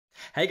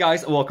Hey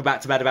guys, and welcome back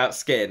to Med About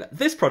Skin.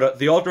 This product,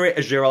 the Ordinary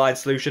Argireline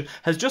Solution,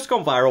 has just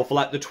gone viral for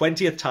like the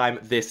 20th time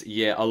this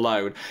year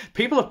alone.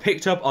 People have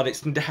picked up on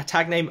its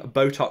tag name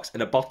Botox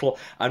in a bottle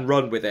and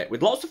run with it,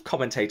 with lots of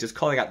commentators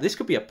calling out this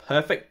could be a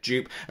perfect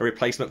dupe and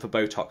replacement for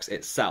Botox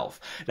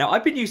itself. Now,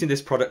 I've been using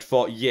this product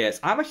for years.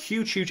 I'm a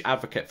huge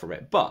advocate for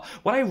it, but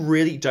what I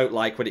really don't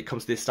like when it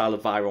comes to this style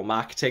of viral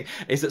marketing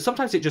is that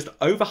sometimes it just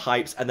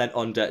overhypes and then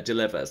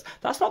under-delivers.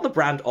 That's not the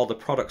brand or the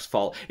product's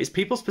fault, it's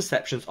people's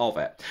perceptions of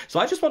it. So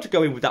I just want to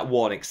go in with that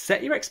warning.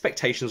 Set your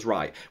expectations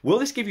right. Will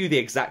this give you the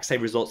exact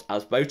same results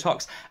as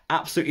Botox?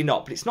 Absolutely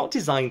not, but it's not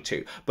designed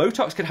to.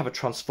 Botox can have a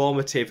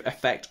transformative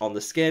effect on the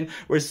skin,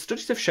 whereas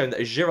studies have shown that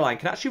Argireline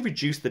can actually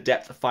reduce the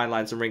depth of fine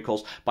lines and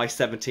wrinkles by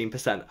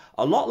 17%.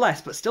 A lot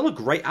less, but still a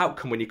great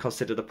outcome when you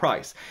consider the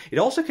price. It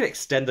also can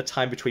extend the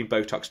time between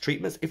Botox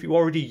treatments if you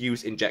already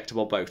use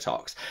injectable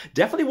Botox.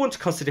 Definitely one to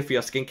consider for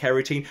your skincare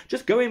routine.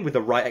 Just go in with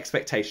the right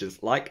expectations.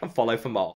 Like and follow for more.